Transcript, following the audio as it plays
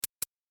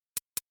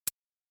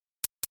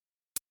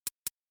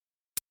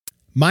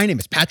My name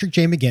is Patrick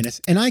J.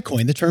 McGinnis, and I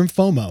coined the term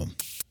FOMO.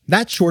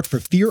 That's short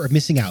for fear of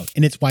missing out,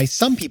 and it's why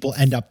some people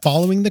end up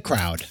following the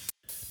crowd.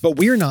 But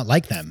we're not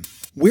like them.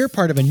 We're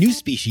part of a new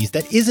species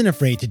that isn't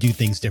afraid to do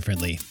things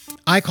differently.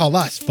 I call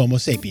us FOMO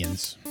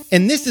sapiens.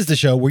 And this is the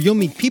show where you'll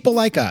meet people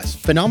like us,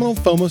 phenomenal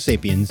FOMO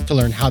sapiens, to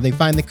learn how they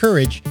find the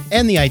courage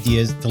and the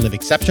ideas to live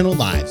exceptional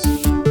lives.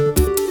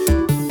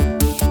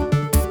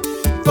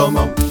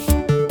 FOMO.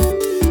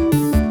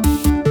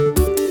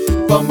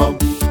 FOMO.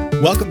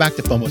 Welcome back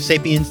to FOMO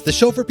Sapiens, the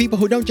show for people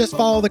who don't just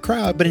follow the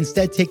crowd, but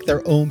instead take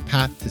their own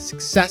path to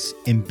success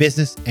in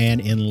business and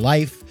in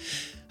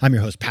life. I'm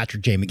your host,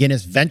 Patrick J.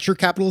 McGinnis, venture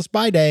capitalist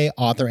by day,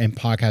 author and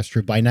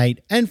podcaster by night,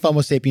 and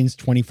FOMO Sapiens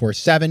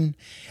 24/7.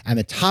 And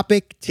the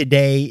topic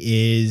today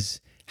is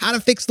how to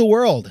fix the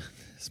world.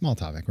 Small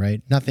topic,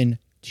 right? Nothing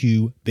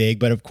too big,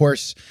 but of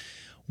course,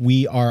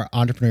 we are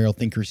entrepreneurial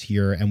thinkers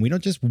here, and we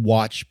don't just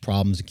watch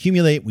problems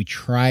accumulate. We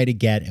try to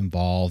get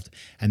involved.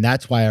 And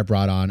that's why I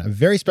brought on a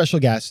very special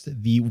guest,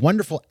 the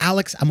wonderful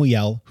Alex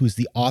Amouyel, who's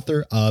the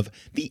author of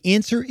The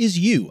Answer Is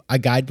You, a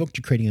guidebook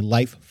to creating a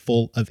life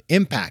full of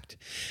impact.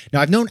 Now,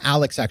 I've known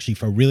Alex actually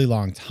for a really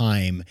long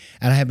time,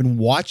 and I have been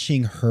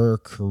watching her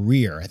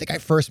career. I think I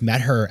first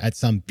met her at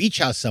some beach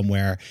house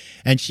somewhere,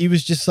 and she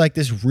was just like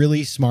this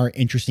really smart,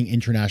 interesting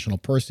international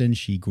person.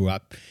 She grew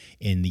up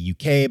in the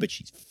UK, but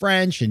she's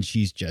French, and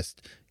she's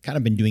just kind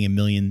of been doing a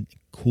million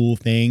cool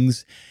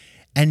things.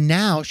 And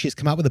now she's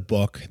come out with a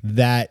book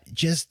that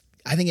just,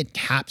 I think it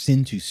taps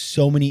into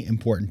so many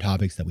important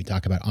topics that we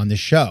talk about on the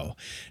show.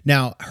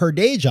 Now, her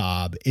day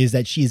job is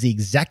that she is the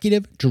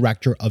executive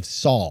director of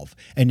Solve,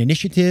 an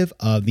initiative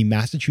of the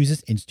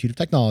Massachusetts Institute of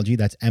Technology,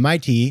 that's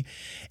MIT.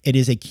 It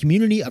is a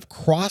community of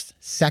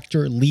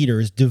cross-sector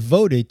leaders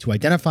devoted to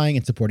identifying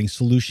and supporting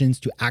solutions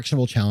to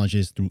actionable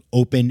challenges through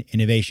open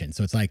innovation.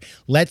 So it's like,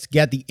 let's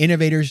get the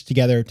innovators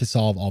together to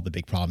solve all the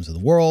big problems of the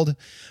world.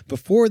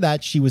 Before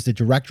that, she was the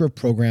director of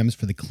programs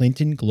for the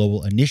Clinton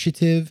Global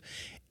Initiative.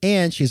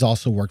 And she's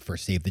also worked for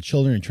Save the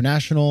Children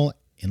International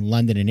in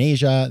London and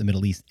Asia, the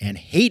Middle East, and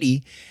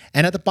Haiti,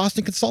 and at the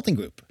Boston Consulting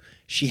Group.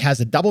 She has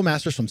a double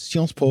master's from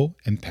Sciences Po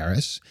in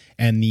Paris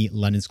and the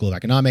London School of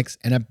Economics,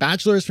 and a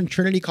bachelor's from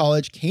Trinity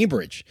College,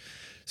 Cambridge.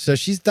 So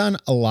she's done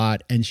a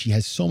lot, and she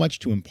has so much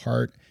to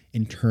impart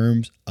in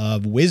terms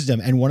of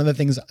wisdom. And one of the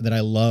things that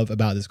I love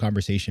about this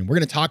conversation, we're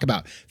going to talk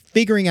about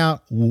figuring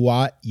out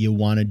what you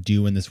want to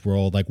do in this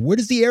world. Like, what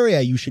is the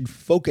area you should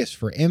focus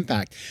for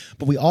impact?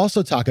 But we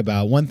also talk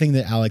about one thing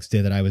that Alex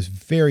did that I was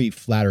very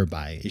flattered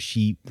by is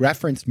she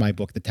referenced my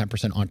book, The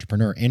 10%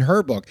 Entrepreneur, in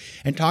her book,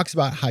 and talks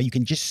about how you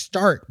can just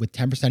start with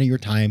 10% of your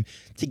time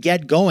to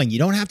get going. You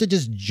don't have to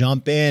just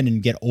jump in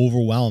and get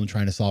overwhelmed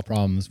trying to solve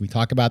problems. We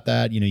talk about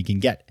that. You can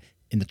get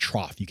in the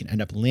trough. You can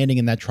end up landing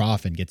in that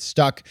trough and get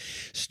stuck.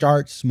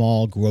 Start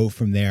small, grow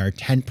from there,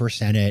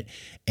 10% it,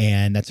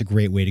 and that's a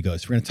great way to go.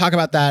 So we're going to talk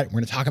about that. We're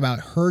going to talk about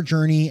her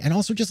journey and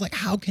also just like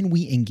how can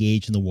we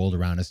engage in the world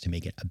around us to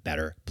make it a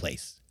better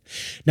place.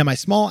 Now, my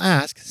small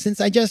ask, since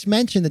I just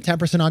mentioned the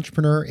 10%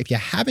 Entrepreneur, if you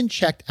haven't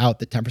checked out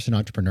the 10%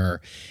 Entrepreneur,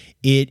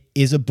 it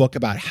is a book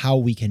about how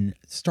we can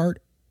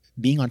start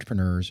being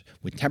entrepreneurs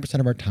with 10%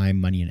 of our time,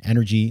 money, and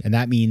energy. And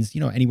that means,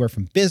 anywhere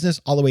from business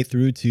all the way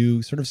through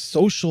to sort of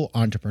social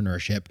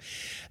entrepreneurship.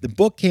 The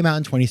book came out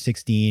in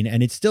 2016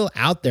 and it's still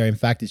out there. In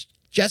fact, it's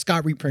just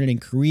got reprinted in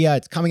Korea.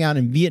 It's coming out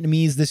in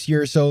Vietnamese this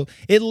year. So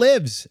it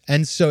lives.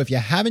 And so if you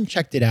haven't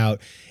checked it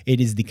out,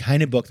 it is the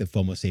kind of book that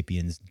FOMO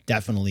Sapiens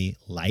definitely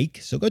like.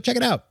 So go check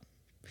it out.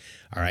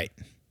 All right.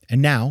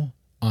 And now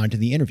on to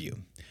the interview.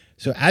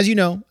 So as you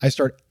know, I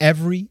start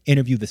every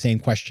interview with the same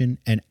question,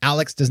 and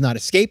Alex does not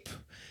escape.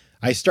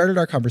 I started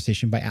our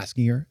conversation by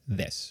asking her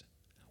this.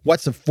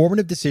 What's a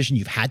formative decision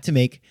you've had to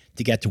make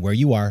to get to where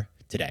you are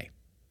today?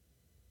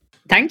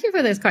 Thank you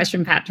for this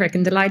question, Patrick.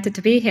 I'm delighted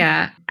to be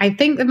here. I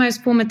think the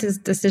most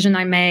formative decision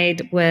I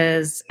made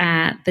was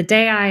the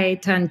day I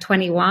turned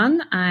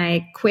 21.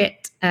 I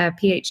quit a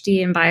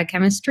PhD in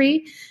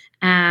biochemistry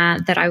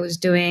that I was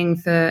doing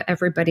for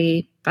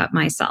everybody but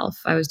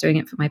myself. I was doing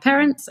it for my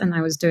parents, and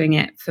I was doing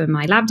it for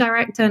my lab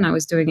director, and I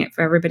was doing it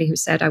for everybody who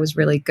said I was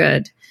really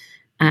good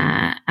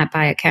at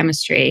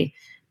biochemistry.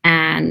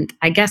 And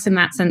I guess in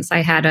that sense,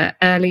 I had an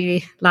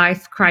early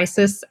life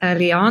crisis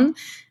early on,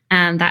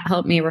 and that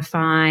helped me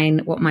refine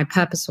what my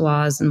purpose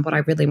was and what I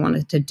really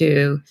wanted to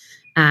do.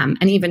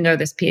 And even though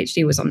this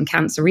PhD was on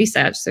cancer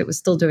research, so it was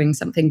still doing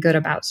something good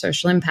about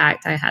social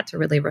impact, I had to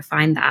really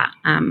refine that.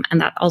 And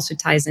that also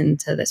ties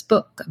into this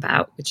book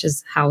which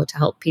is how to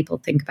help people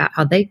think about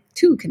how they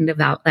too can live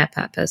out their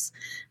purpose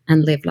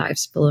and live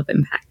lives full of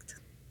impact.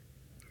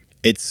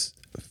 It's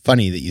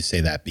funny that you say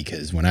that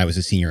because when I was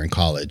a senior in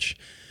college,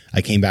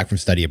 I came back from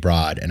study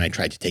abroad and I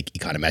tried to take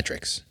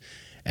econometrics.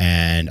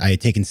 And I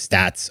had taken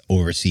stats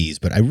overseas,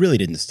 but I really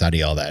didn't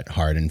study all that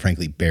hard and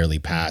frankly barely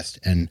passed.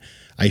 And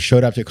I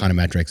showed up to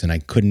econometrics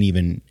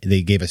and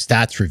they gave a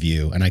stats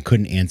review and I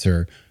couldn't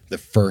answer the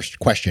first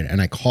question.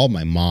 And I called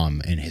my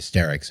mom in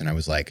hysterics and I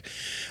was like,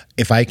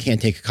 if I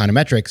can't take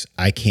econometrics,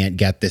 I can't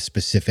get this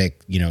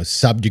specific,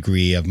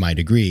 sub-degree of my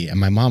degree. And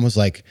my mom was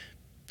like,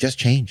 just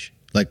change.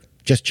 Like,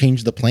 just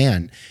change the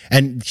plan.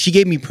 And she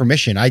gave me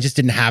permission. I just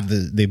didn't have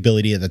the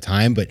ability at the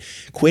time. But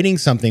quitting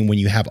something when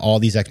you have all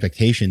these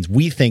expectations,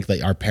 we think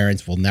that our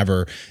parents will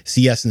never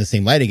see us in the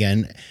same light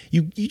again.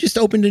 You just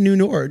opened a new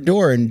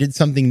door and did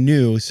something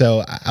new.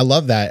 So I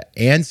love that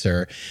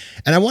answer.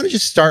 And I want to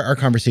just start our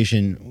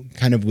conversation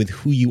kind of with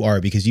who you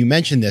are, because you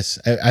mentioned this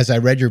as I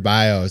read your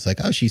bio. I was like,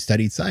 oh, she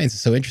studied science.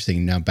 It's so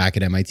interesting. Now back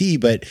at MIT.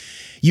 But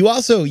you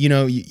also,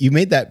 you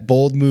made that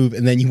bold move,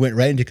 and then you went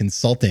right into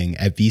consulting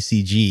at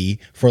BCG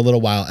for a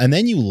little while. And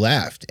then you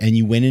left and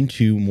you went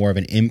into more of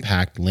an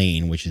impact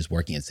lane, which is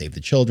working at Save the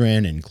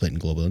Children and Clinton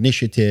Global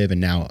Initiative and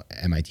now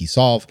MIT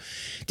Solve.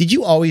 Did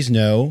you always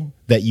know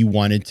that you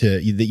wanted to,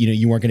 that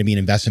you weren't going to be an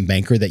investment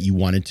banker, that you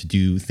wanted to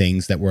do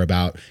things that were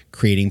about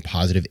creating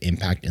positive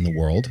impact in the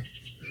world?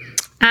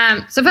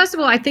 So first of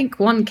all, I think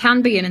one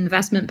can be an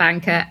investment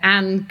banker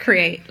and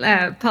create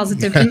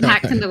positive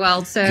impact in the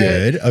world. So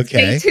good.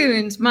 Okay.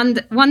 Stay tuned.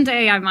 One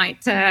day I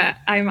might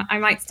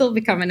still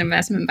become an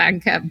investment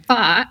banker.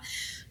 But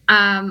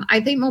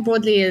I think more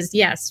broadly is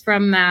yes,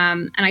 and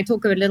I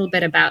talk a little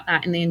bit about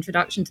that in the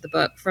introduction to the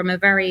book. From a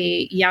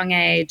very young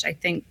age, I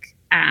think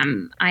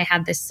I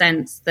had this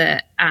sense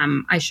that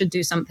I should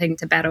do something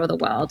to better the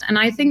world. And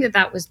I think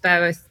that was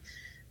both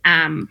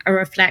a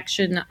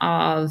reflection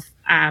of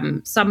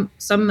some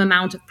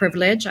amount of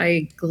privilege.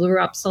 I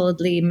grew up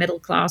solidly middle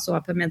class or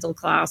upper middle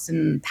class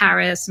in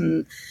Paris,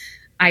 and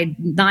I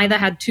neither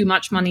had too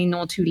much money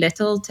nor too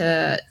little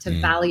to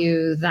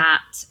value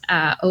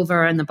that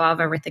over and above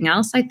everything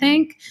else, I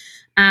think.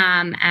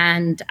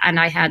 And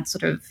I had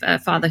sort of a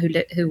father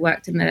who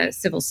worked in the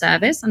civil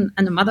service and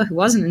a mother who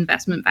was an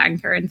investment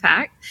banker, in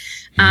fact.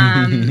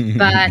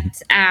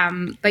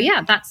 But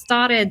yeah, that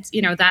started,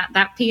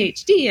 that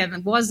PhD, and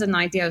it was an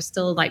idea of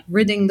still like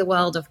ridding the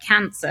world of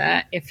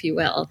cancer, if you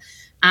will.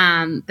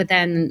 But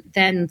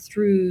then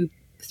through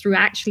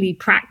actually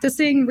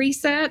practicing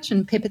research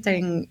and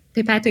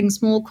pipetting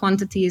small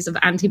quantities of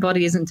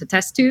antibodies into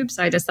test tubes,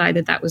 I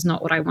decided that was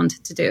not what I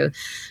wanted to do.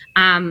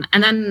 And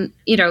then,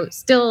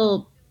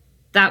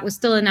 that was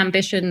still an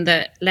ambition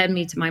that led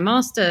me to my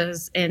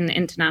master's in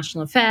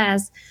international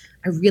affairs.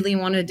 I really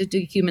wanted to do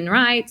human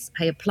rights.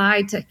 I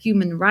applied to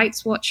Human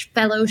Rights Watch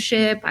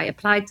fellowship. I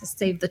applied to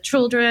Save the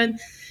Children.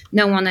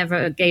 No one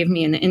ever gave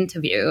me an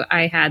interview.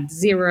 I had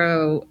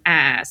zero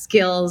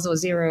skills or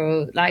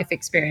zero life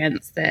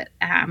experience that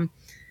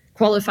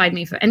qualified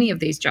me for any of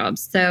these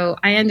jobs. So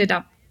I ended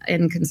up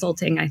in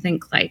consulting. I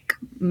think like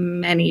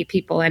many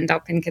people end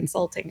up in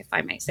consulting, if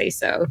I may say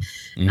so,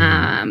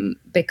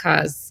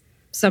 because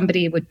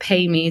somebody would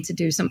pay me to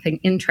do something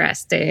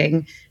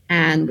interesting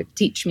and would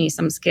teach me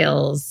some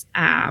skills.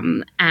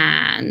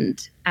 And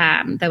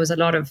there was a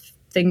lot of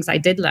things I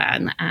did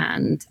learn.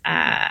 And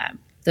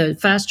the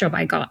first job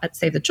I got at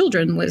Save the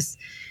Children was,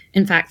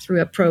 in fact,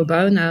 through a pro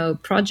bono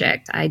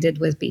project I did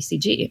with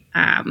BCG.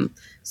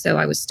 So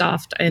I was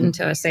staffed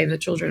into a Save the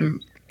Children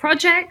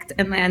project.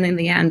 And then in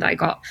the end, I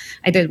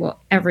did what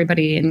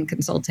everybody in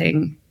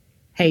consulting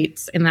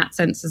hates, in that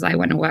sense, as I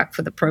went to work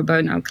for the pro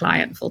bono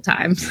client full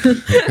time.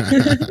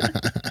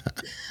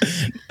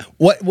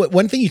 What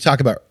one thing you talk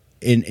about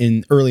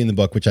in early in the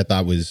book, which I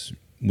thought is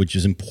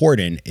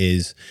important,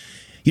 is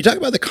you talk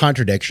about the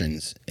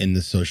contradictions in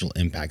the social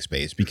impact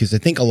space, because I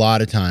think a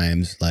lot of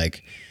times,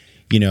 like,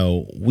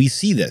 we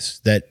see this,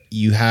 that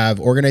you have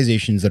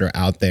organizations that are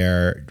out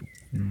there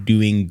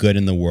doing good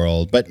in the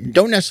world, but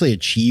don't necessarily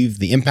achieve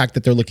the impact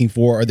that they're looking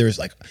for. Or there's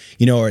like,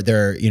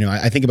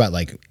 I think about,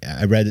 like,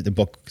 I read the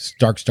book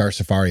Dark Star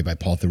Safari by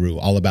Paul Theroux,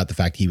 all about the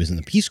fact he was in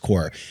the Peace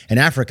Corps in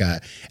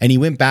Africa, and he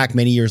went back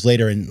many years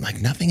later and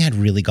like nothing had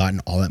really gotten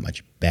all that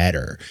much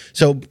better.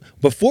 So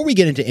before we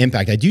get into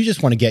impact, I do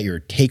just want to get your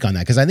take on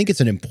that, because I think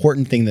it's an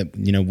important thing that,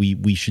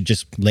 we should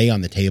just lay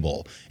on the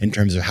table in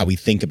terms of how we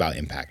think about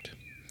impact.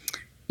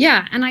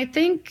 Yeah. And I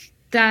think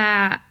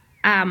that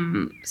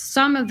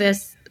some of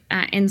this,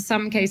 in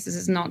some cases,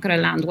 is not going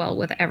to land well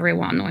with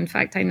everyone. Or in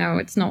fact, I know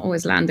it's not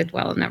always landed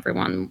well in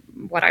everyone,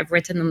 what I've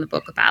written in the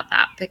book about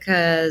that,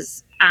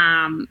 because,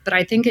 but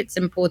I think it's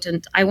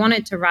important. I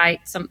wanted to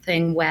write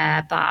something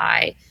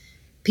whereby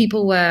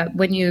people were,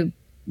 when you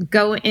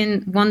go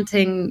in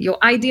wanting your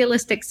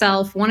idealistic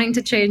self, wanting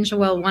to change the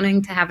world,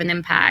 wanting to have an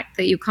impact,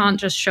 that you can't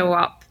just show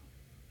up,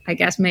 I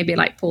guess, maybe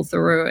like Paul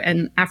Theroux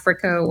in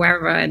Africa or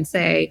wherever, and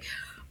say,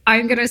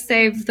 I'm going to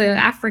save the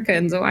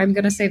Africans, or I'm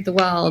going to save the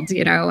world,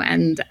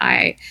 and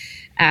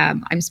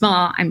I'm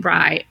smart, I'm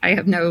bright, I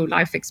have no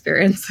life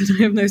experience and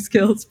I have no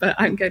skills, but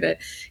I'm going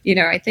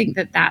to, I think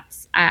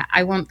that's,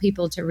 I want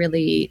people to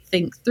really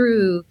think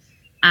through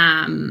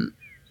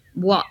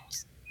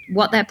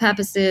what their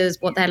purpose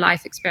is, what their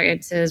life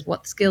experience is,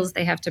 what skills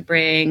they have to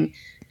bring,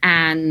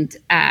 and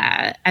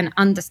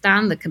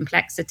understand the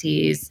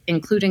complexities,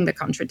 including the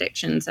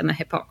contradictions and the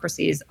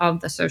hypocrisies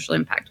of the social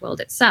impact world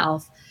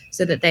itself,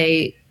 so that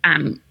they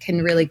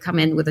can really come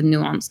in with a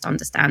nuanced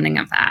understanding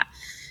of that.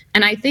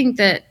 And I think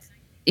that,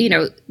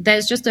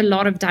 there's just a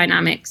lot of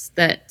dynamics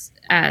that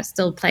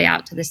still play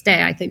out to this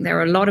day. I think there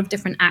are a lot of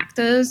different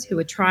actors who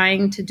are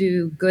trying to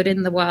do good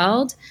in the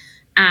world.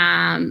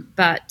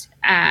 But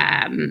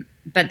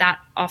that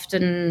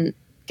often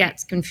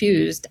gets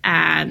confused.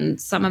 And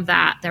some of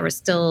that, there are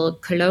still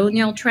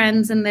colonial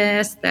trends in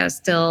this. There's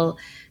still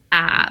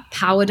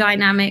power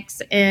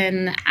dynamics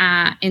in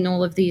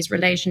all of these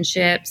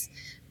relationships.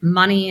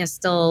 Money is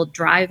still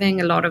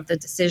driving a lot of the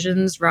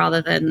decisions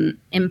rather than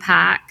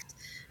impact.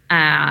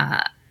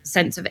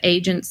 Sense of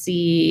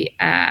agency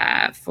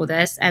for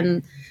this.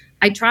 And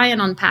I try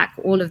and unpack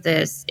all of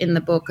this in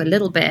the book a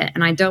little bit,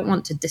 and I don't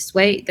want to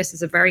dissuade. This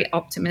is a very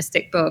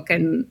optimistic book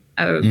and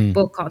a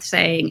book of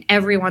saying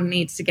everyone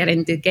needs to get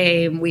into the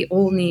game. We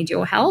all need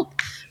your help.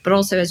 But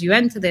also as you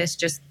enter this,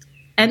 just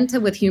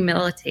enter with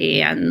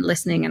humility and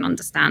listening and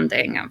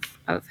understanding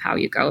of how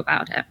you go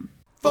about it.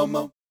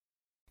 FOMO.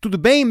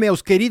 Tudo bem,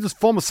 meus queridos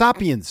Fomo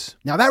sapiens?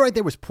 Now that right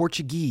there was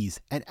Portuguese.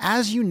 And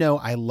as you know,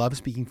 I love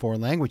speaking foreign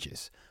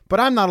languages. But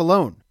I'm not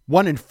alone.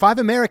 1 in 5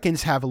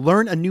 Americans have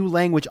learned a new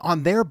language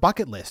on their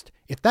bucket list.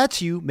 If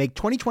that's you, make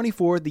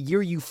 2024 the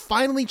year you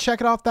finally check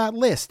it off that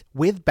list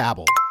with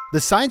Babbel, the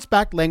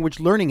science-backed language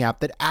learning app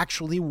that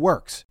actually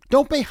works.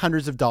 Don't pay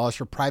hundreds of dollars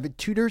for private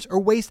tutors or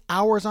waste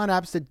hours on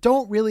apps that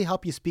don't really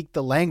help you speak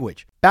the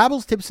language.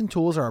 Babbel's tips and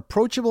tools are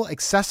approachable,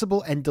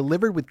 accessible, and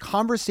delivered with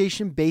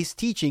conversation-based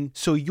teaching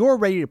so you're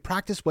ready to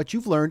practice what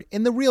you've learned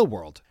in the real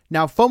world.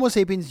 Now, FOMO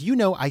Sapiens, you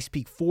know I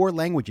speak 4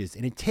 languages,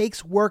 and it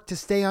takes work to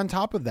stay on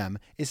top of them,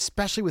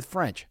 especially with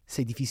French.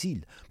 C'est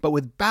difficile. But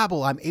with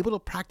Babbel, I'm able to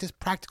practice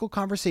practical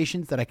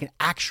conversations that I can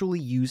actually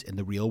use in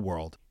the real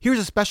world. Here's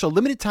a special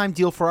limited-time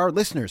deal for our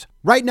listeners.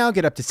 Right now,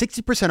 get up to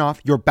 60%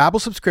 off your Babbel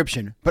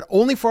subscription, but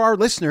only for our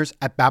listeners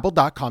at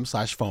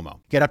babbel.com/FOMO.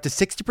 Get up to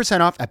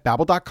 60% off at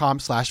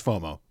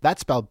babbel.com/FOMO.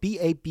 That's spelled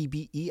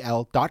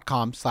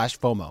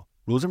BABBEL.com/FOMO.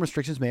 Rules and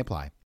restrictions may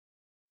apply.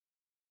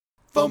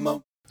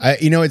 FOMO. I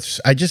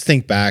just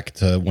think back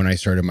to when I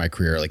started my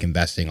career, like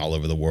investing all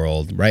over the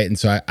world, right? And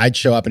so I'd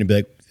show up and be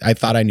like, I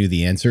thought I knew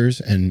the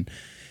answers. And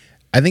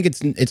I think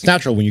it's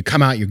natural when you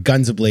come out, your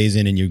guns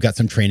a-blazing, and you've got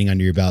some training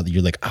under your belt that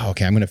you're like, oh,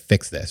 okay, I'm going to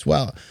fix this.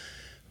 Well,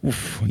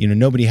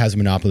 nobody has a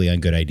monopoly on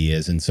good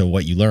ideas. And so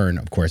what you learn,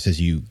 of course, as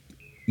you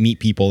meet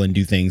people and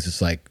do things,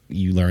 it's like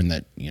you learn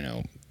that,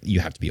 you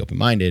have to be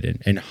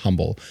open-minded and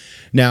humble.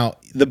 Now,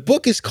 the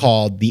book is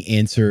called The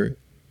Answer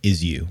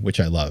Is You, which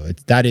I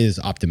love. That is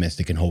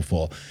optimistic and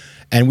hopeful.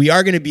 And we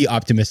are going to be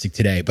optimistic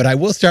today. But I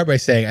will start by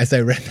saying, as I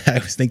read that, I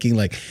was thinking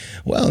like,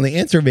 well, the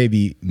answer may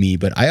be me,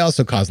 but I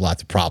also cause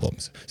lots of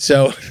problems.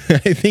 So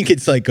I think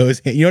it's like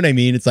goes, you know what I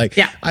mean? It's like,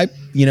 yeah. I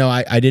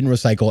didn't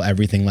recycle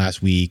everything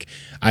last week.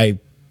 I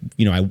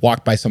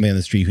walked by somebody on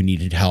the street who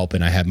needed help,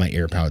 and I had my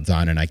AirPods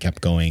on and I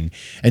kept going.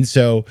 And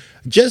so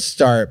just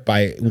start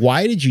by,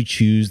 why did you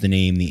choose the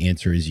name The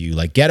Answer Is You?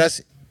 Like, get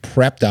us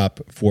prepped up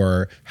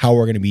for how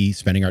we're going to be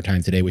spending our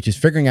time today, which is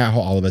figuring out how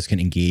all of us can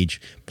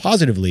engage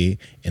positively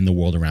in the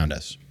world around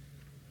us.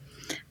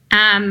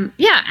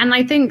 And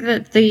I think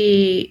that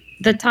the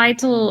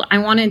title, I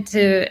wanted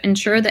to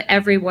ensure that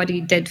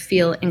everybody did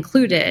feel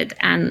included.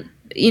 And,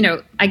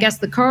 I guess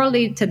the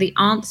corollary to The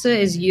Answer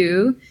Is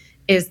You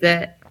is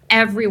that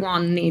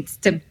everyone needs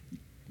to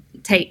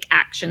take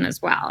action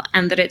as well.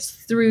 And that it's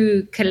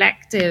through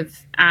collectively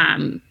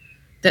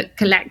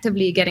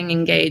getting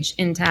engaged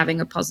into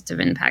having a positive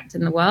impact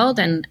in the world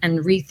and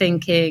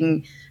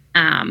rethinking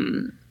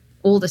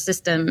all the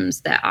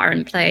systems that are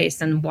in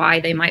place and why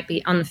they might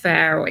be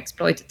unfair or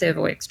exploitative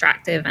or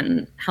extractive,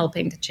 and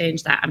helping to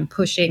change that, and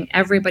pushing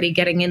everybody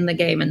getting in the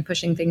game and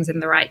pushing things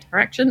in the right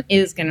direction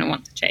is going to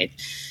want to change.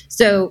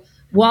 So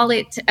while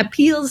it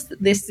appeals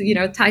this,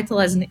 title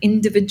as an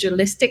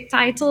individualistic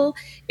title,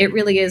 it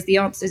really is The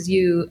Answer Is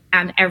You,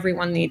 and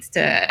everyone needs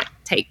to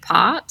take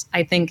part,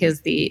 I think,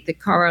 is the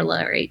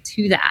corollary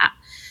to that.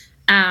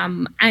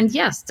 And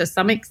yes, to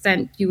some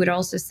extent, you would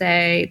also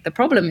say the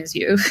problem is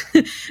you.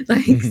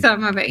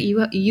 Some of it,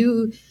 you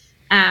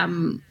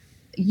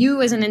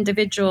as an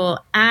individual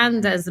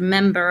and as a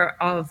member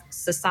of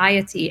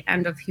society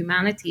and of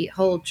humanity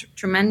hold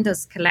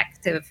tremendous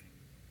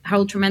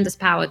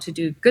power to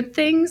do good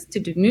things,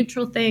 to do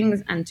neutral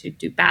things, and to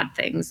do bad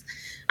things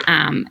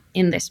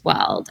in this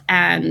world.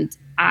 And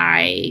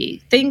I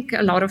think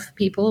a lot of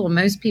people, or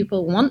most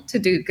people, want to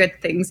do good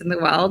things in the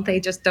world. They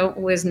just don't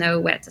always know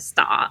where to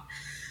start.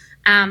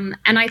 And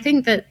I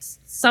think that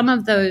some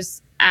of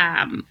those,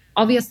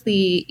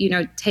 obviously,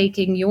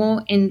 taking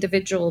your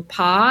individual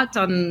part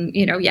on,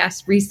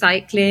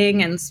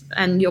 recycling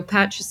and your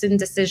purchasing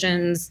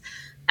decisions.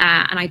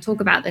 And I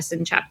talk about this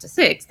in chapter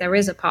 6. There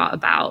is a part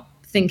about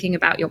thinking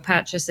about your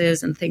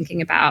purchases and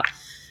thinking about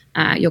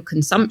your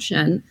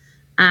consumption.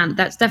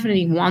 That's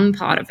definitely one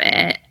part of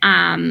it.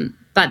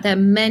 But there are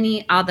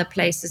many other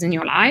places in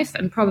your life,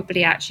 and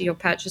probably actually your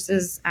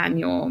purchases and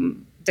your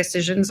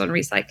decisions on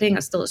recycling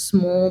are still a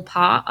small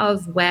part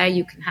of where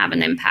you can have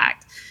an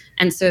impact.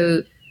 And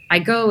so I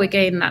go,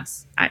 again,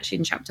 that's actually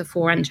in chapter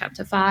 4 and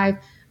chapter 5,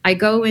 I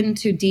go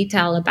into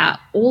detail about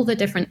all the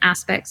different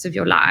aspects of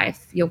your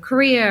life, your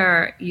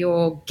career,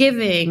 your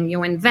giving,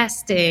 your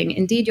investing,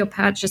 indeed your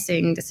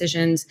purchasing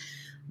decisions,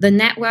 the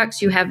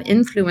networks you have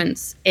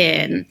influence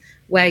in,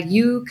 where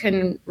you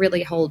can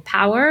really hold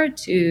power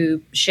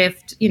to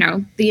shift,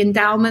 the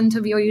endowment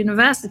of your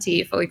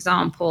university, for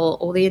example,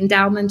 or the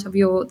endowment of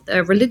your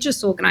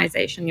religious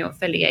organization you're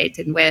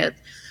affiliated with,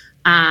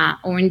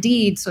 or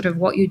indeed sort of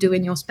what you do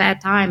in your spare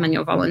time and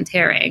your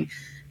volunteering.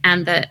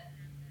 And that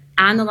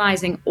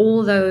analyzing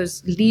all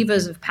those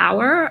levers of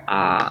power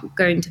are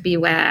going to be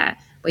where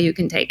you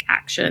can take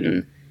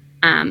action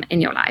in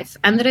your life,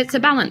 and that it's a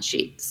balance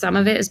sheet. Some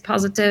of it is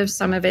positive,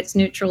 some of it's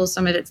neutral,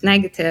 some of it's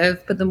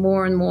negative, but the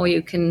more and more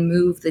you can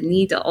move the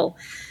needle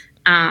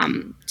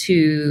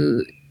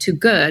to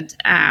good,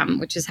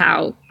 which is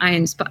how I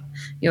inspire.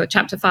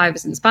 Chapter 5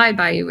 is inspired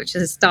by you, which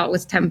is start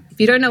with 10. If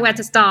you don't know where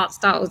to start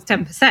with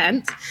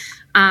 10%.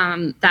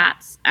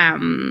 That's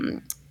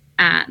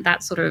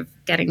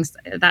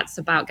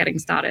about getting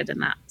started in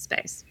that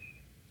space.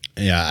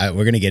 Yeah,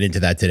 we're going to get into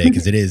that today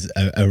because it is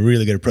a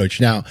really good approach.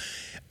 Now,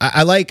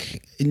 I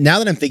like, now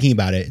that I'm thinking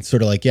about it, it's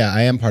sort of like, yeah,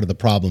 I am part of the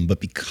problem, but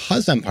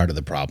because I'm part of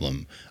the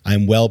problem,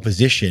 I'm well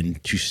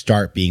positioned to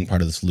start being part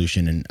of the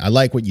solution. And I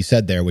like what you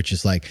said there, which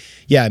is like,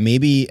 yeah,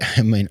 maybe,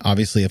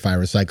 obviously if I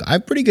recycle,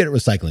 I'm pretty good at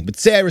recycling, but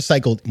say I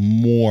recycled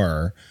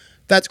more,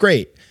 that's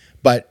great.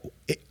 But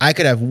I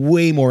could have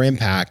way more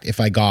impact if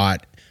I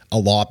got a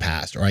law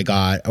passed, or I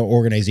got an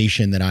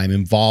organization that I'm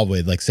involved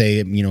with, like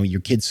say,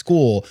 your kid's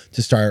school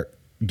to start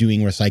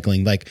doing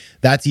recycling. Like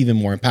that's even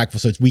more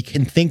impactful. So we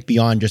can think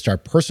beyond just our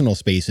personal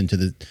space into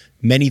the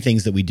many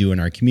things that we do in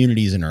our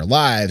communities and our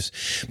lives.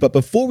 But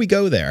before we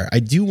go there, I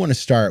do want to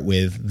start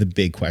with the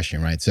big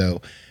question, right?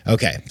 So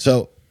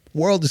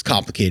world is a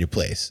complicated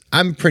place.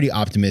 I'm a pretty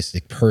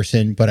optimistic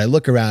person, but I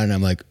look around and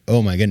I'm like,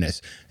 oh my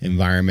goodness,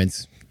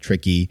 environment's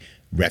tricky,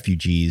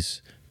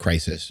 refugees,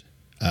 crisis,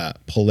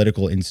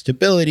 political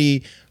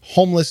instability,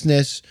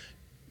 homelessness,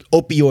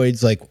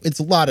 opioids, like it's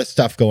a lot of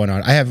stuff going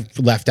on. I have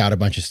left out a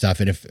bunch of stuff.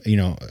 And if,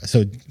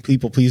 so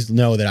people please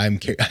know that I'm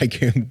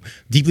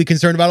deeply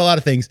concerned about a lot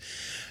of things,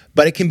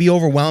 but it can be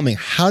overwhelming.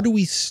 How do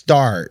we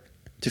start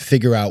to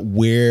figure out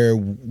where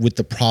with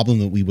the problem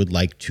that we would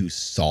like to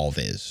solve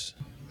is?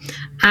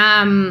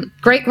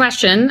 Great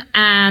question.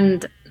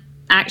 And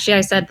actually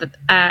I said that,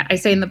 I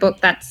say in the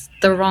book, that's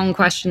the wrong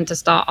question to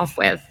start off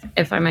with,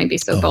 if I may be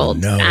so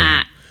bold. No.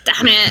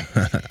 Damn it.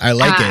 I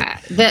like it.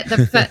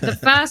 The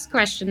first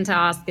question to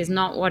ask is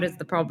not what is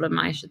the problem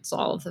I should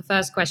solve. The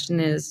first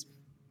question is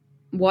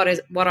what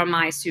are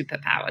my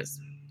superpowers?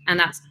 And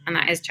that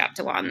is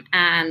chapter 1.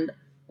 And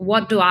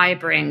what do I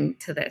bring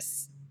to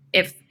this?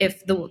 If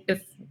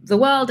the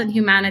world and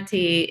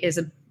humanity is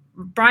a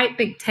bright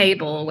big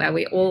table where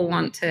we all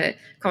want to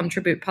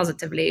contribute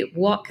positively,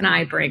 what can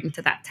I bring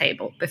to that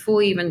table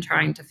before even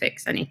trying to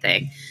fix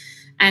anything?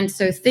 And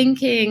so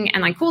thinking,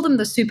 and I call them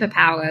the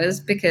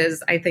superpowers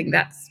because I think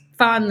that's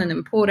fun and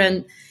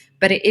important,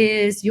 but it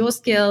is your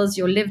skills,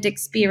 your lived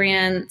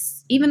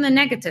experience, even the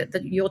negative,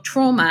 your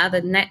trauma,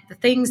 the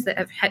things that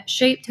have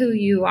shaped who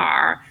you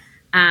are,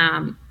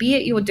 be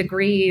it your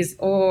degrees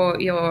or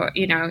your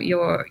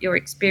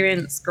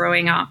experience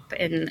growing up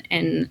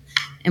in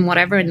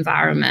whatever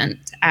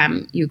environment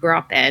you grew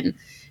up in.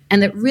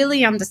 And that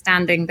really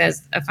understanding,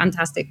 there's a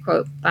fantastic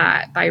quote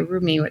by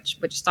Rumi, which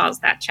starts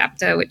that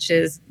chapter, which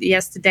is,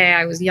 yesterday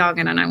I was young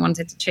and I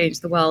wanted to change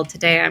the world.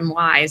 Today I'm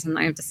wise and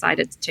I've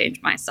decided to change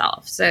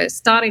myself. So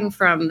starting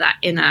from that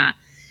inner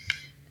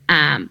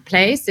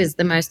place is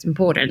the most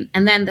important.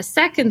 And then the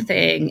second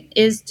thing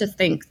is to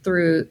think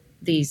through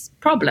these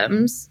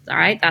problems. All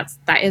right.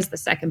 That is the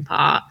second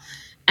part.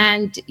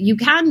 And you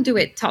can do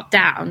it top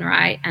down,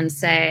 right? And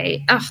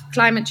say,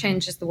 climate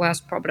change is the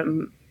worst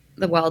problem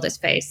the world is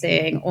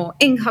facing, or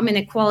income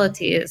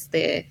inequality is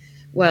the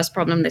worst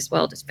problem this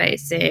world is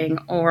facing,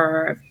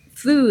 or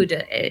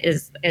food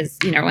is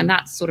and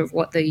that's sort of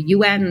what the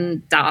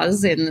UN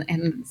does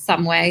in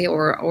some way,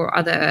 or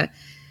other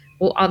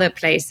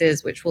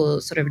places which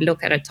will sort of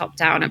look at a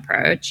top-down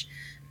approach,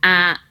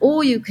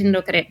 or you can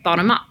look at it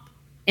bottom up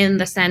in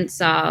the sense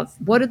of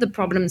what are the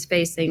problems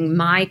facing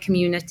my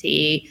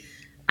community,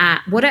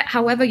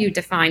 however you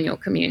define your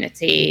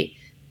community,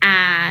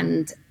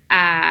 and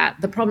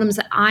the problems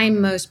that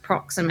I'm most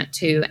proximate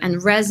to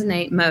and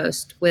resonate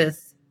most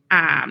with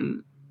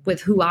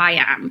who I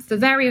am for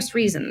various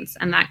reasons.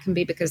 And that can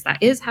be because that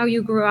is how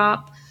you grew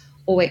up,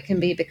 or it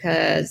can be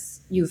because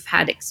you've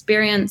had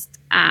experience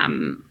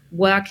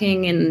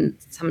working in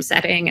some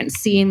setting and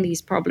seeing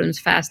these problems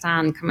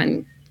firsthand come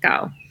and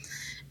go.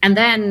 And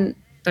then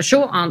the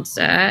short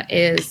answer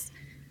is,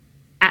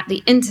 at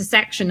the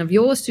intersection of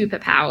your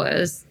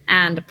superpowers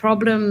and a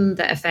problem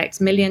that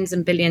affects millions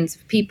and billions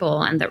of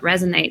people and that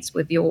resonates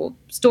with your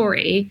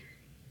story,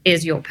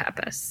 is your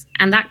purpose.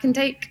 And that can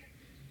take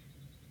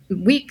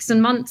weeks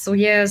and months or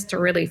years to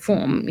really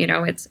form.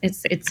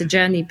 It's a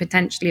journey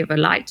potentially of a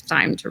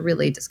lifetime to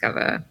really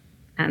discover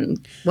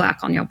and work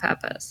on your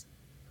purpose.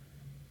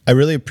 I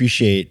really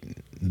appreciate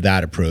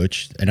that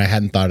approach. And I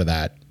hadn't thought of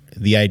that.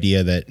 The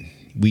idea that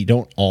we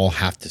don't all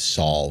have to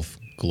solve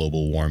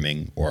global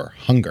warming or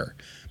hunger,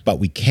 but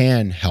we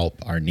can help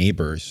our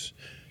neighbors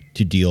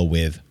to deal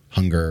with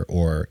hunger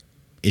or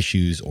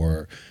issues,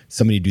 or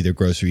somebody to do their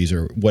groceries,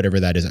 or whatever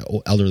that is,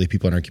 elderly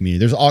people in our community.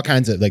 There's all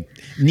kinds of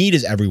need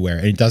is everywhere,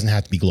 and it doesn't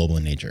have to be global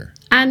in nature.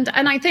 And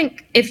I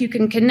think if you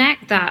can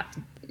connect that,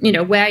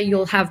 where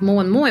you'll have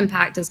more and more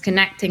impact is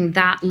connecting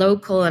that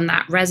local and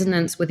that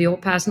resonance with your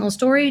personal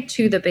story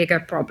to the bigger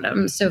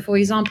problem. So for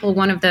example,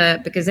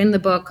 because in the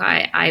book,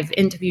 I've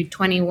interviewed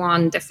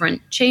 21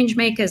 different change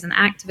makers and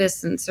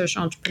activists and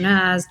social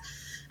entrepreneurs.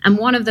 And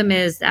one of them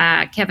is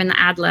Kevin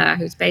Adler,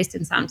 who's based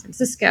in San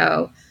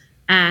Francisco.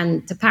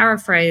 And to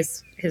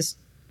paraphrase his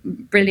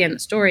brilliant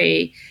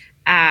story,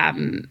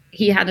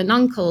 he had an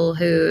uncle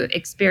who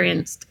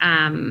experienced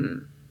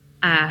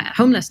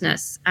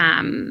homelessness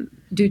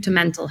due to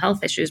mental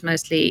health issues,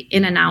 mostly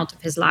in and out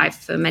of his life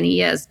for many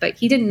years. But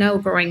he didn't know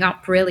growing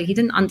up, really. He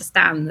didn't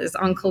understand. His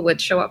uncle would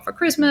show up for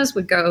Christmas,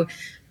 would go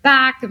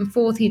back and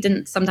forth. He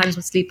sometimes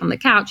would sleep on the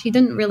couch. He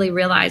didn't really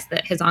realize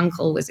that his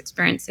uncle was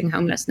experiencing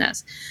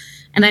homelessness.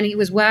 And then he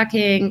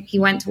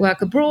went to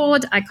work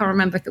abroad. I can't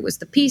remember if it was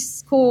the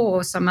Peace Corps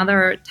or some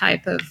other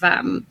type of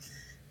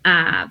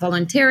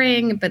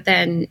volunteering. But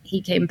then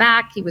he came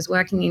back. He was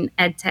working in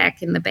ed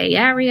tech in the Bay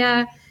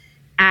Area.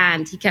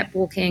 And he kept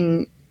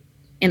walking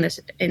in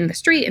the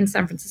street in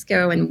San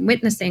Francisco and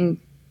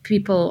witnessing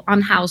people,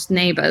 unhoused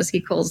neighbors,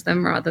 he calls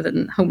them, rather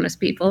than homeless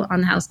people,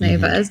 unhoused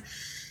neighbors.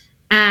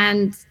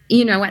 And,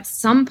 at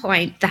some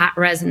point that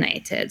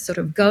resonated, sort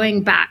of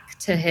going back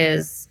to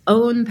his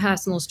own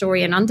personal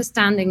story and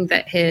understanding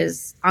that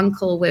his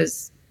uncle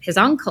was his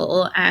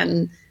uncle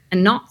and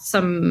not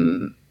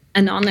some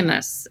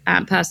anonymous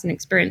person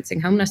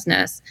experiencing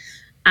homelessness.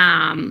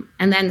 And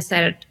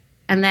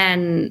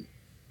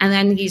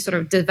then he sort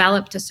of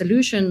developed a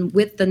solution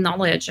with the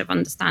knowledge of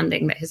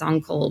understanding that his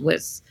uncle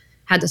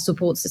had a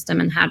support system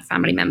and had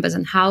family members,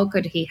 and how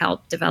could he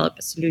help develop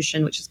a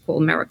solution, which is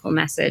called Miracle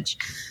Message,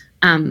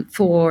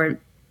 for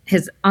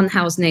his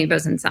unhoused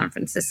neighbors in San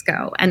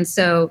Francisco. And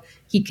so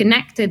he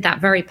connected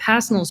that very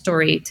personal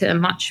story to a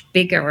much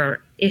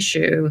bigger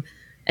issue,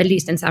 at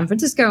least in San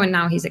Francisco, and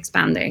now he's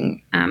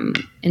expanding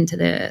into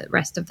the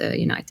rest of the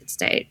United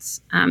States.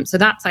 So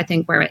that's, I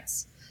think, where it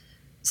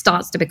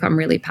starts to become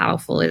really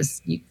powerful, is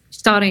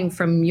starting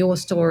from your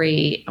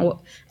story.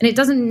 And it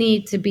doesn't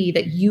need to be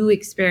that you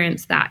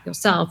experience that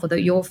yourself or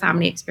that your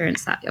family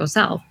experienced that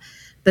yourself,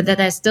 but that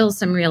there's still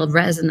some real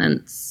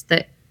resonance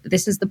that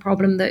this is the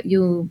problem that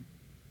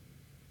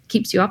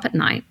keeps you up at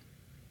night.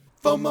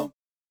 FOMO.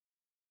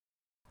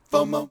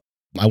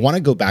 I want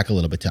to go back a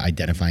little bit to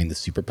identifying the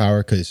superpower,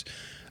 because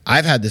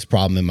I've had this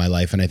problem in my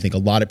life, and I think a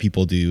lot of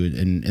people do.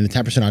 And in the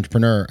 10%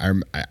 Entrepreneur,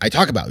 I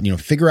talk about,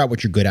 figure out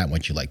what you're good at and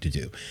what you like to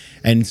do.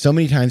 And so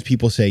many times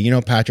people say,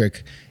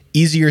 Patrick,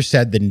 easier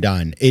said than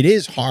done. It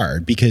is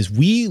hard, because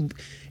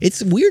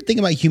it's a weird thing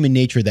about human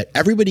nature that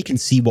everybody can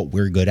see what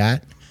we're good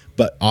at,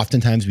 but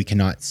oftentimes we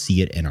cannot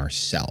see it in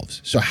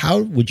ourselves. So how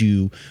would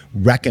you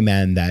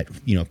recommend that,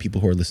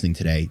 people who are listening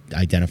today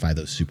identify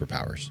those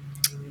superpowers?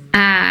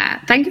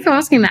 Thank you for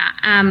asking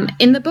that.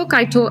 In the book,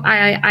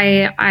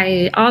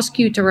 I ask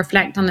you to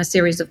reflect on a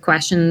series of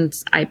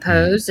questions I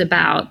pose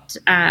about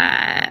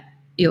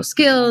your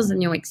skills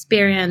and your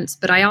experience,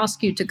 but I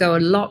ask you to go a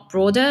lot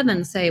broader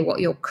than say what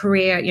your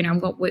career,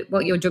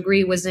 what your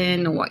degree was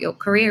in or what your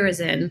career is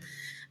in.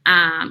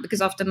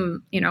 Because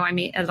often, I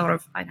meet a lot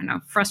of,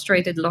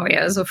 frustrated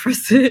lawyers or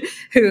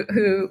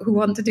who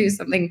want to do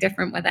something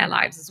different with their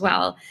lives as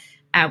well,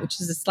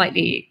 which is a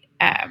slightly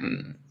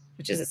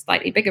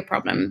bigger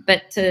problem.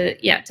 But to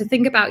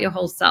think about your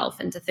whole self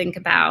and to think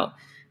about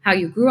how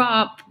you grew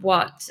up,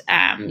 what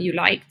you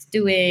liked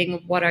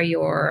doing, what are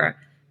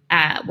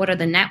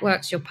the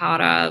networks you're part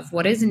of,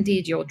 what is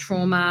indeed your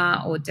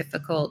trauma or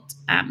difficult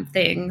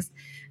things.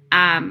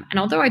 And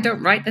although I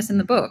don't write this in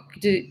the book,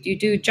 you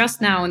do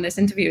just now in this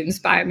interview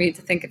inspire me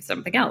to think of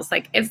something else.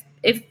 Like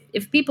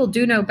if people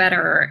do know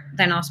better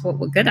than us what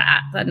we're good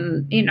at,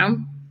 then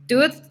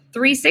do a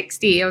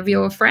 360 of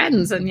your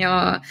friends and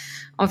your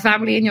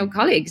family and your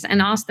colleagues,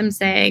 and ask them,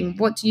 saying,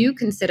 what do you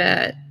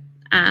consider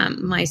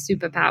my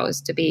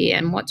superpowers to be,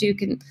 and where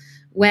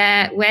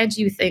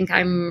do you think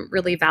I'm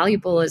really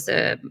valuable as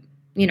a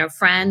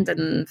friend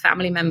and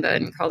family member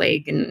and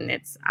colleague? And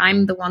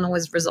I'm the one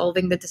always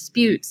resolving the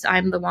disputes.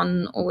 I'm the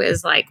one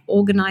always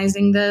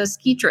organizing the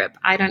ski trip.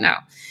 I don't know.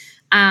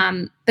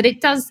 But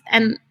it does.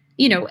 And,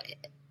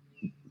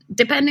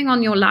 depending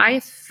on your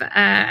life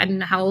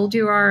and how old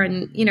you are,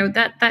 and,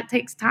 that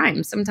takes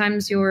time.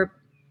 Sometimes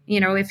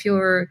if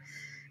you're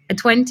a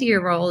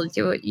 20-year-old,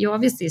 you're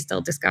obviously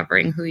still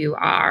discovering who you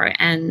are.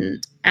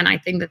 And I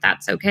think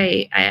that's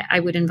okay. I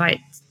would invite,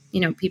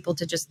 people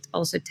to just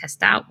also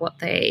test out what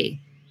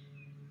they,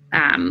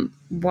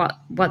 what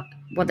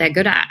they're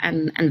good at,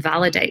 and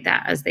validate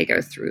that as they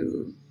go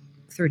through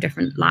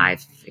different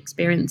life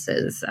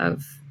experiences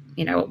of,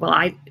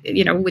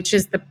 which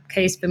is the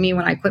case for me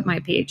when I quit my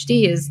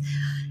PhD, is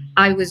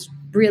I was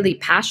really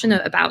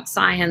passionate about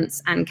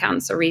science and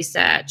cancer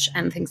research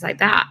and things like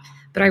that,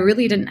 but I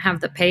really didn't have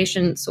the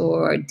patience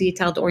or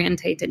detailed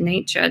orientated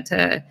nature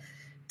to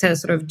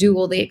sort of do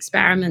all the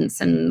experiments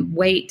and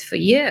wait for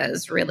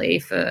years really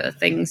for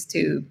things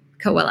to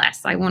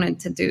coalesce. I wanted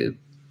to do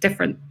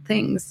different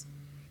things.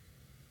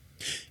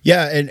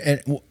 Yeah,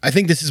 and I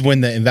think this is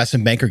when the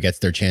investment banker gets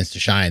their chance to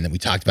shine that we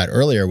talked about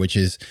earlier, which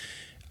is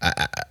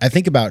I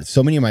think about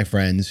so many of my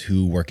friends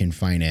who work in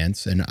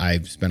finance, and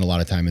I've spent a lot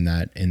of time in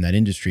that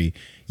industry.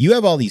 You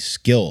have all these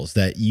skills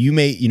that you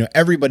may,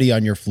 everybody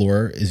on your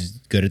floor is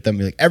good at them.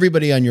 Like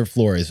everybody on your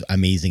floor is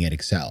amazing at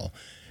Excel.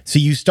 So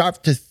you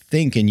start to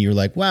think and you're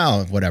like,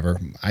 wow, whatever,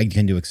 I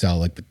can do Excel.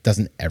 Like, but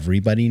doesn't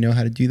everybody know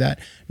how to do that?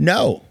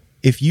 No.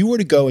 If you were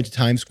to go into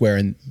Times Square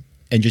and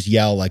just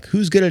yell like,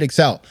 who's good at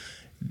Excel?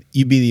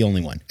 You'd be the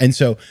only one. And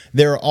so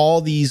there are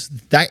all these,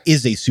 that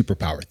is a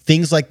superpower.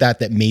 Things like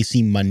that may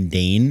seem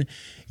mundane.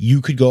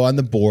 You could go on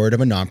the board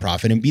of a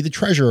nonprofit and be the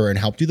treasurer and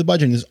help do the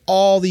budget. And there's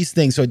all these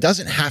things. So it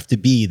doesn't have to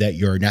be that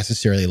you're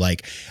necessarily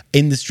like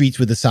in the streets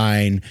with a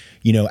sign,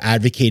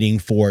 advocating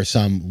for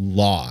some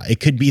law. It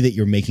could be that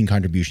you're making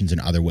contributions in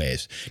other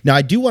ways. Now,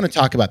 I do want to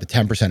talk about the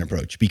 10%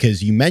 approach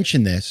because you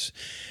mentioned this.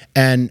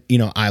 And,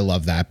 I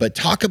love that. But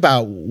talk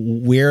about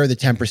where the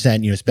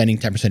 10%, spending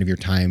 10% of your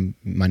time,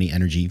 money,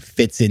 energy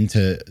fits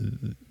into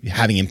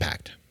having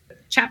impact.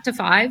 Chapter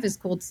 5 is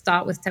called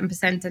Start with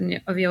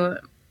 10% of your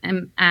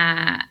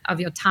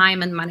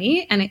time and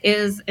money. And it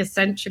is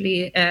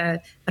essentially an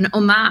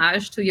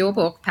homage to your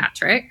book,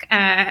 Patrick,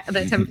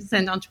 The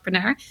 10%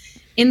 Entrepreneur,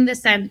 in the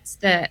sense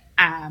that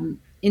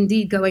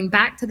indeed going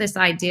back to this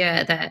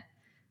idea that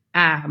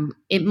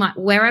it might,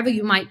 wherever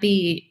you might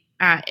be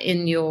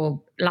in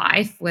your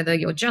life, whether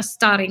you're just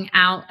starting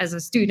out as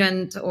a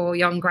student or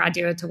young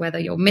graduate, or whether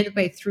you're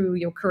midway through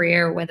your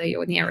career, or whether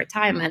you're near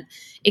retirement,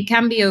 it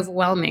can be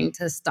overwhelming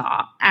to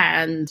start.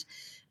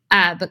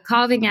 But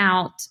carving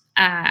out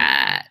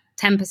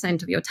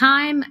 10% of your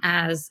time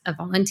as a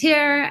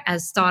volunteer,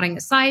 as starting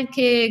a side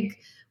gig,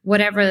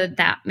 whatever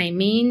that may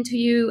mean to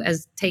you,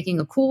 as taking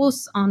a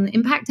course on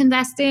impact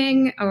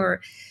investing or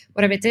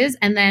whatever it is.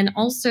 And then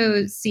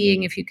also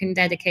seeing if you can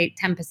dedicate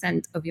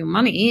 10% of your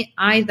money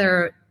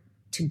either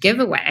to give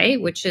away,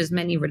 which is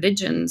many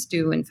religions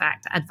do, in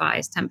fact,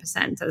 advise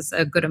 10% as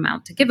a good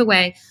amount to give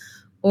away.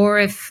 Or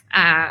if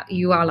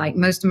you are like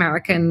most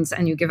Americans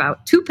and you give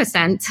out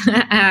 2%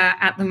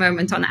 at the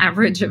moment on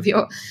average of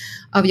your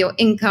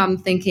income,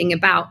 thinking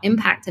about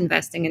impact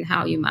investing and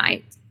how you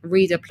might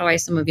redeploy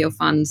some of your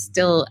funds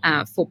still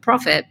for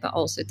profit, but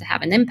also to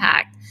have an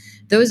impact.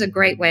 Those are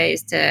great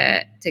ways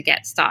to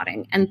get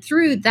starting. And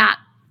through that,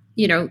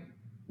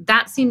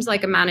 that seems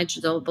like a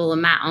manageable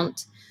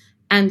amount.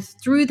 And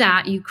through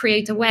that, you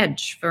create a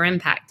wedge for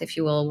impact, if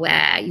you will,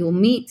 where you'll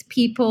meet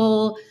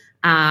people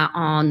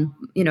on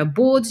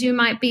boards you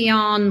might be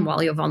on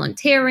while you're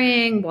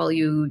volunteering, while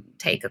you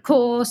take a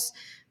course.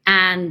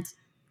 And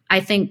I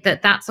think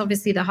that's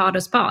obviously the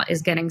hardest part,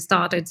 is getting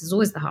started is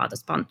always the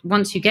hardest part.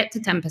 Once you get to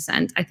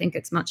 10%, I think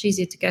it's much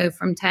easier to go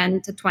from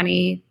 10 to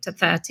 20 to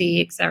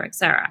 30, et cetera, et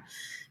cetera.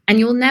 And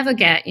you'll never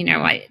get,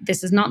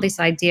 this is not this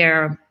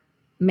idea,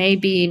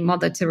 maybe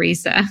Mother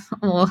Teresa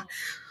or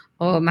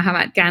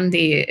Mahatma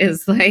Gandhi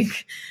is this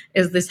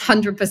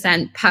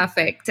 100%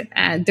 perfect,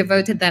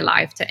 devoted their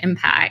life to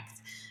impact.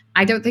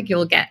 I don't think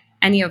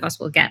any of us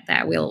will get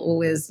there. We'll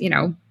always,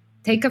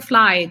 take a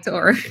flight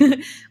or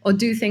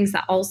do things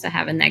that also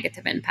have a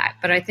negative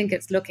impact. But I think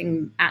it's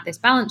looking at this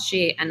balance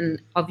sheet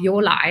and of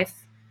your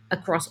life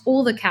across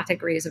all the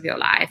categories of your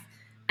life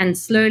and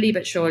slowly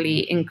but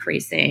surely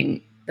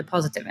increasing the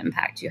positive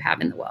impact you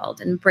have in the world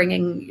and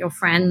bringing your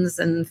friends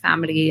and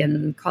family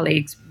and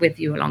colleagues with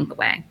you along the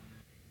way.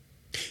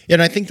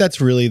 And I think that's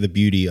really the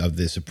beauty of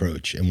this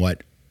approach, and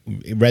what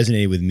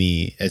resonated with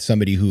me as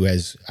somebody who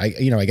has, I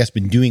guess,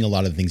 been doing a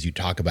lot of the things you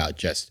talk about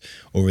just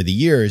over the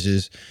years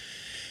is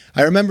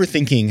I remember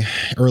thinking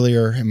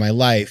earlier in my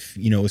life,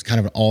 it was kind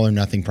of an all or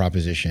nothing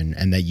proposition,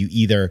 and that you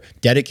either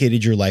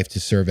dedicated your life to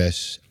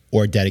service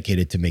or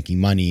dedicated to making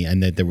money,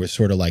 and that there was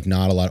sort of like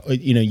not a lot,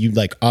 you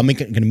like, I'm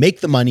going to make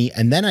the money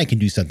and then I can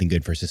do something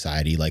good for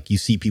society. Like you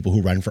see people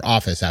who run for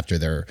office after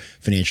they're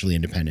financially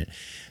independent.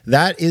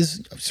 That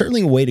is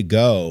certainly a way to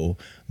go,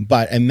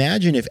 but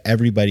imagine if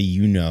everybody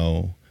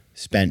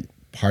spent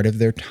part of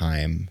their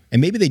time,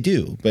 and maybe they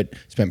do, but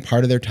spent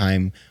part of their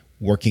time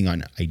working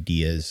on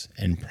ideas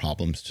and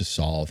problems to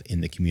solve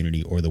in the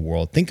community or the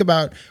world. Think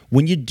about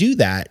when you do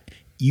that,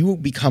 you will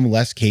become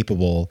less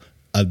capable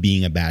of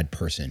being a bad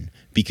person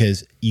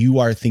because you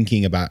are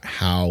thinking about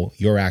how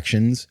your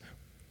actions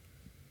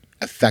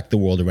affect the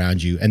world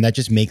around you. And that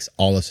just makes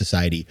all of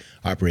society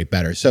operate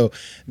better. So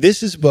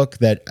this is a book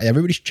that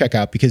everybody should check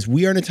out because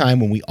we are in a time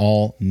when we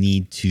all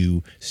need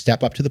to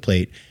step up to the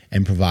plate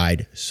and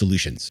provide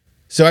solutions.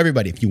 So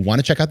everybody, if you want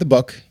to check out the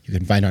book, you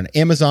can find it on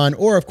Amazon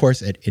or, of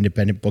course, at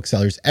independent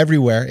booksellers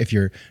everywhere. If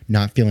you're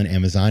not feeling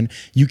Amazon,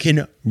 you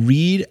can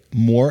read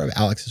more of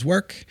Alex's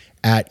work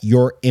at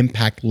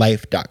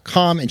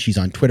yourimpactlife.com. And she's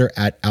on Twitter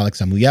at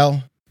Alex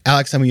Amouyel.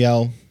 Alex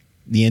Amouyel,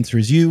 the answer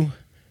is you.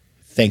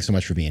 Thanks so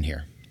much for being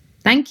here.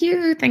 Thank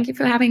you. Thank you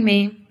for having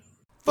me.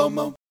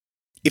 FOMO.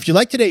 If you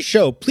like today's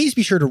show, please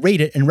be sure to rate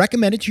it and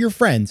recommend it to your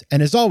friends.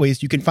 And as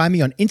always, you can find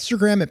me on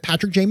Instagram at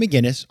Patrick J.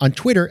 McGinnis, on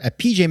Twitter at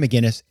PJ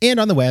McGinnis, and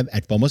on the web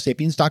at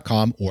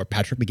FOMOSapiens.com or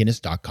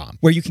PatrickMcGinnis.com,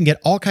 where you can get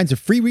all kinds of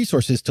free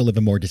resources to live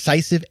a more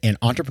decisive and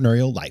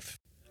entrepreneurial life.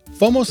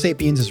 FOMO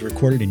Sapiens is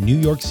recorded in New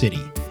York City.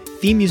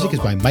 Theme music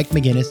is by Mike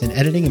McGinnis, and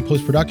editing and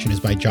post-production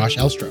is by Josh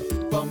Elstro.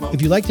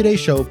 If you like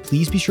today's show,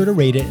 please be sure to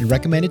rate it and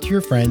recommend it to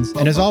your friends.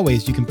 And as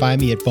always, you can find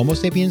me at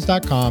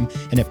FOMOSapiens.com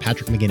and at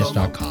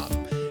PatrickMcGinnis.com.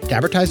 To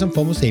advertise on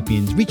FOMO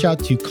Sapiens, reach out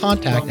to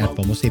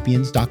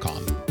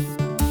contact@FOMOSapiens.com.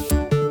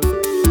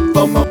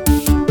 FOMO.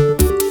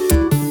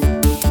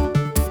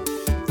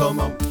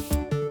 FOMO.